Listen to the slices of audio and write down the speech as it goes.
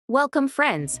Welcome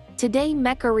friends! Today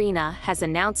Mech Arena has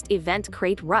announced Event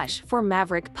Crate Rush for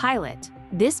Maverick Pilot.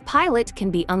 This pilot can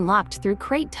be unlocked through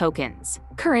crate tokens.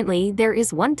 Currently, there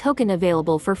is one token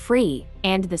available for free,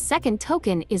 and the second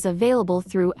token is available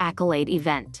through Accolade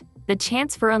event. The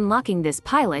chance for unlocking this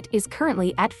pilot is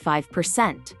currently at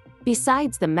 5%.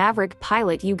 Besides the Maverick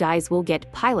Pilot, you guys will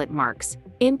get pilot marks,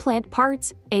 implant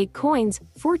parts, coins,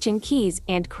 fortune keys,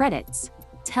 and credits.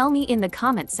 Tell me in the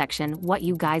comment section what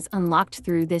you guys unlocked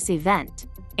through this event.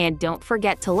 And don't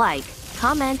forget to like,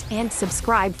 comment, and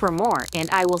subscribe for more, and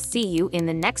I will see you in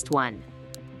the next one.